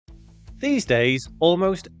These days,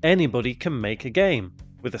 almost anybody can make a game.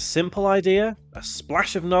 With a simple idea, a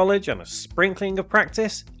splash of knowledge and a sprinkling of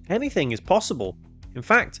practice, anything is possible. In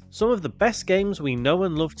fact, some of the best games we know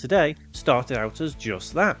and love today started out as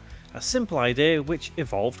just that, a simple idea which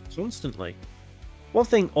evolved constantly. One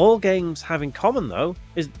thing all games have in common though,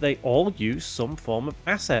 is that they all use some form of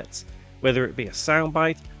assets, whether it be a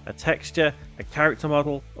soundbite, a texture, a character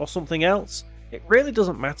model, or something else. It really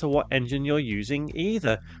doesn't matter what engine you're using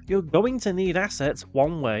either, you're going to need assets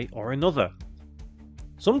one way or another.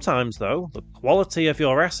 Sometimes though, the quality of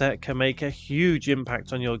your asset can make a huge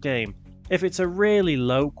impact on your game. If it's a really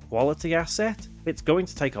low quality asset, it's going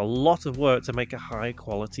to take a lot of work to make a high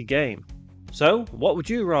quality game. So, what would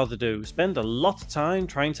you rather do? Spend a lot of time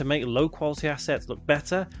trying to make low quality assets look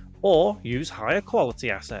better, or use higher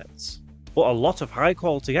quality assets? But a lot of high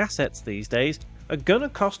quality assets these days are gonna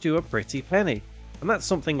cost you a pretty penny, and that's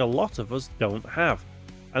something a lot of us don't have.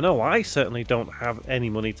 I know I certainly don't have any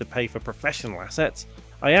money to pay for professional assets.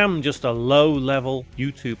 I am just a low-level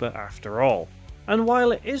YouTuber after all. And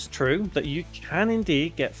while it is true that you can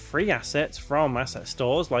indeed get free assets from asset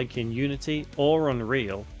stores like in Unity or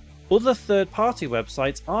Unreal, other third-party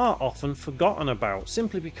websites are often forgotten about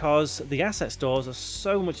simply because the asset stores are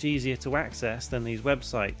so much easier to access than these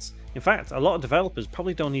websites. In fact, a lot of developers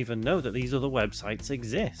probably don't even know that these other websites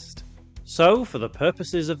exist. So, for the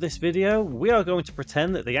purposes of this video, we are going to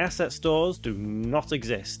pretend that the asset stores do not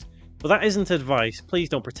exist. But that isn't advice. Please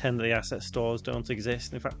don't pretend that the asset stores don't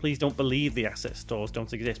exist. In fact, please don't believe the asset stores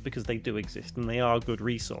don't exist, because they do exist and they are good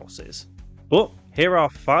resources. But here are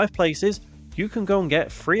 5 places you can go and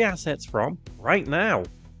get free assets from right now.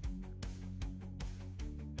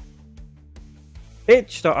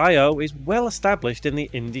 Itch.io is well established in the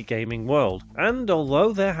indie gaming world, and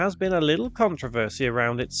although there has been a little controversy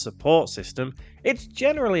around its support system, it's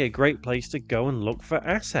generally a great place to go and look for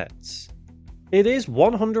assets. It is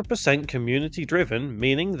 100% community driven,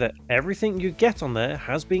 meaning that everything you get on there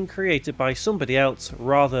has been created by somebody else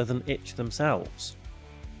rather than Itch themselves.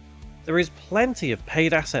 There is plenty of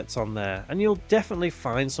paid assets on there, and you'll definitely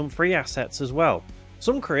find some free assets as well.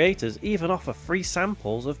 Some creators even offer free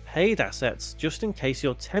samples of paid assets just in case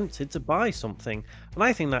you're tempted to buy something, and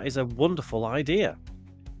I think that is a wonderful idea.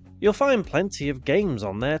 You'll find plenty of games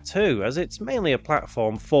on there too, as it's mainly a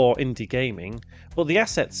platform for indie gaming, but the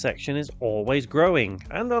assets section is always growing,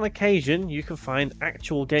 and on occasion you can find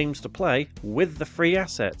actual games to play with the free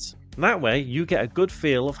assets. And that way you get a good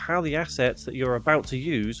feel of how the assets that you're about to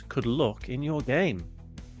use could look in your game.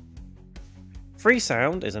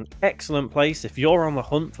 Freesound is an excellent place if you're on the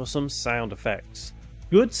hunt for some sound effects.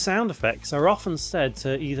 Good sound effects are often said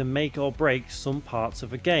to either make or break some parts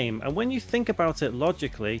of a game, and when you think about it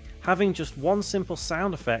logically, having just one simple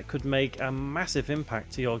sound effect could make a massive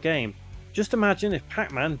impact to your game. Just imagine if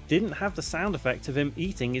Pac-Man didn't have the sound effect of him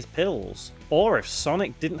eating his pills, or if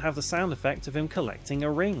Sonic didn't have the sound effect of him collecting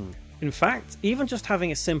a ring. In fact, even just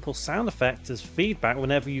having a simple sound effect as feedback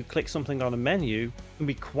whenever you click something on a menu can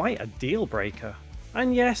be quite a deal breaker.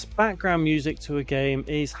 And yes, background music to a game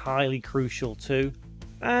is highly crucial too.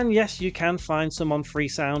 And yes, you can find some on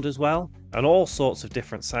Freesound as well, and all sorts of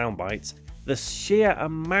different sound bites. The sheer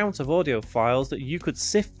amount of audio files that you could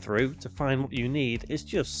sift through to find what you need is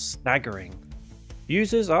just staggering.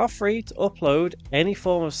 Users are free to upload any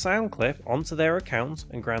form of sound clip onto their account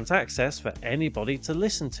and grant access for anybody to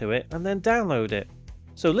listen to it and then download it.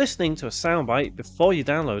 So listening to a soundbite before you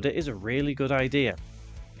download it is a really good idea.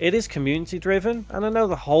 It is community driven, and I know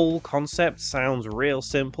the whole concept sounds real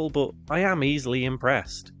simple, but I am easily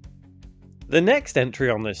impressed. The next entry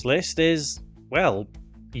on this list is, well,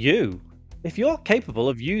 you. If you're capable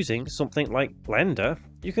of using something like Blender,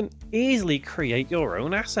 you can easily create your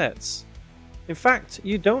own assets. In fact,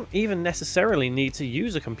 you don't even necessarily need to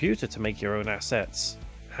use a computer to make your own assets.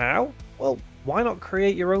 How? Well, why not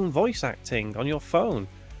create your own voice acting on your phone?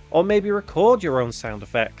 Or maybe record your own sound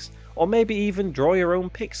effects? Or maybe even draw your own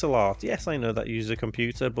pixel art? Yes, I know that uses a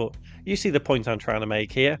computer, but you see the point I'm trying to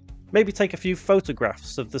make here. Maybe take a few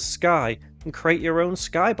photographs of the sky and create your own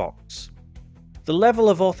skybox. The level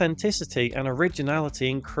of authenticity and originality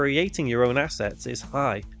in creating your own assets is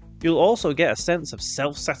high. You'll also get a sense of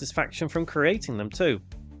self-satisfaction from creating them too.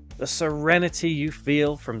 The serenity you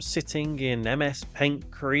feel from sitting in MS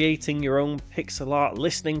Paint creating your own pixel art,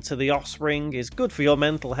 listening to The Offspring is good for your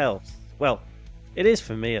mental health. Well, it is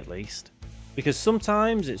for me at least. Because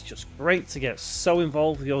sometimes it's just great to get so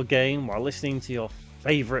involved with your game while listening to your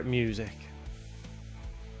favourite music.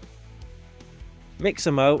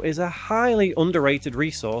 Mixamo is a highly underrated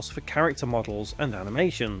resource for character models and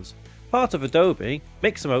animations. Part of Adobe,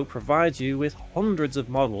 Mixamo provides you with hundreds of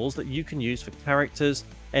models that you can use for characters,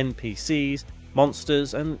 NPCs,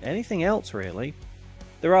 monsters, and anything else really.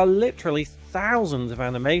 There are literally thousands of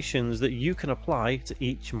animations that you can apply to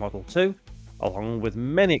each model too, along with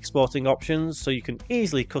many exporting options so you can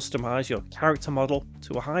easily customize your character model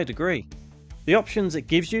to a high degree. The options it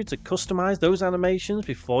gives you to customize those animations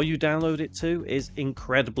before you download it too is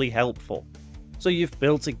incredibly helpful. So you've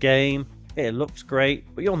built a game, it looks great,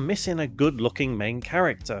 but you're missing a good looking main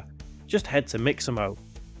character. Just head to Mixamo,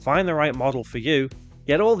 find the right model for you,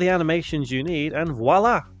 get all the animations you need, and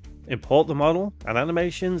voila! Import the model and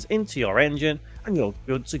animations into your engine and you're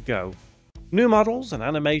good to go. New models and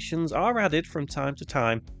animations are added from time to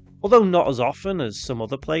time, although not as often as some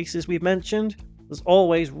other places we've mentioned. There's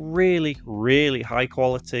always really high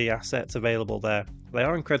quality assets available there. They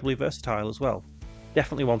are incredibly versatile as well.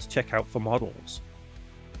 Definitely one to check out for models.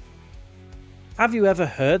 Have you ever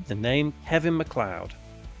heard the name Kevin MacLeod?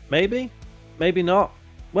 Maybe? Maybe not?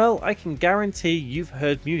 Well, I can guarantee you've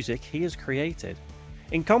heard music he has created.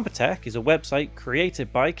 Incompetech is a website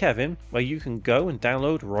created by Kevin where you can go and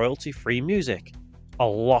download royalty-free music. A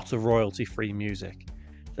lot of royalty-free music.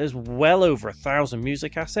 There's well over 1,000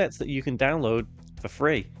 music assets that you can download for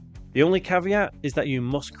free. The only caveat is that you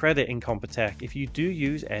must credit Incompetech if you do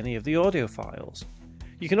use any of the audio files.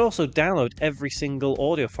 You can also download every single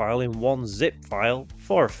audio file in one zip file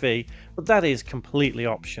for a fee, but that is completely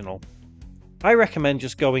optional. I recommend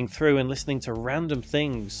just going through and listening to random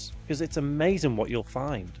things, because it's amazing what you'll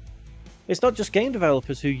find. It's not just game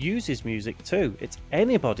developers who use his music too, it's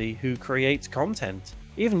anybody who creates content.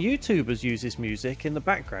 Even YouTubers use his music in the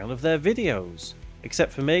background of their videos.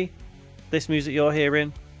 Except for me, this music you're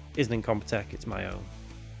hearing isn't Incompetech, it's my own.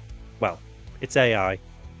 Well, it's AI.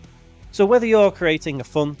 So whether you're creating a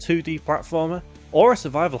fun 2D platformer or a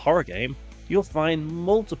survival horror game, you'll find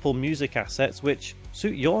multiple music assets which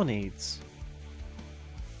suit your needs.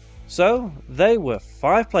 So, they were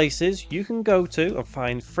 5 places you can go to and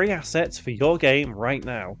find free assets for your game right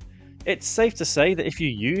now. It's safe to say that if you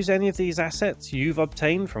use any of these assets you've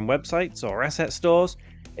obtained from websites or asset stores,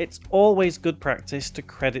 it's always good practice to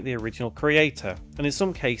credit the original creator, and in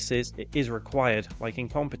some cases it is required, like in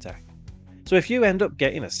Incompetech. So if you end up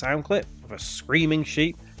getting a sound clip of a screaming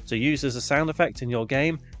sheep to use as a sound effect in your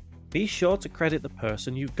game, be sure to credit the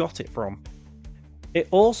person you got it from. It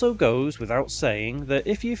also goes without saying that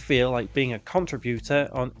if you feel like being a contributor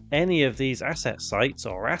on any of these asset sites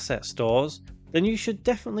or asset stores, then you should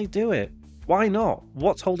definitely do it. Why not?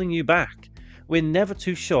 What's holding you back? We're never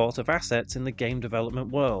too short of assets in the game development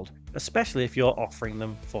world, especially if you're offering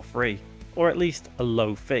them for free, or at least a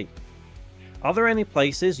low fee. Are there any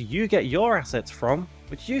places you get your assets from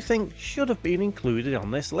which you think should have been included on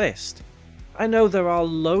this list? I know there are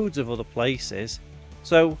loads of other places,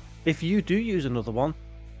 so if you do use another one,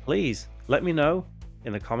 please let me know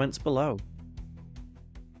in the comments below.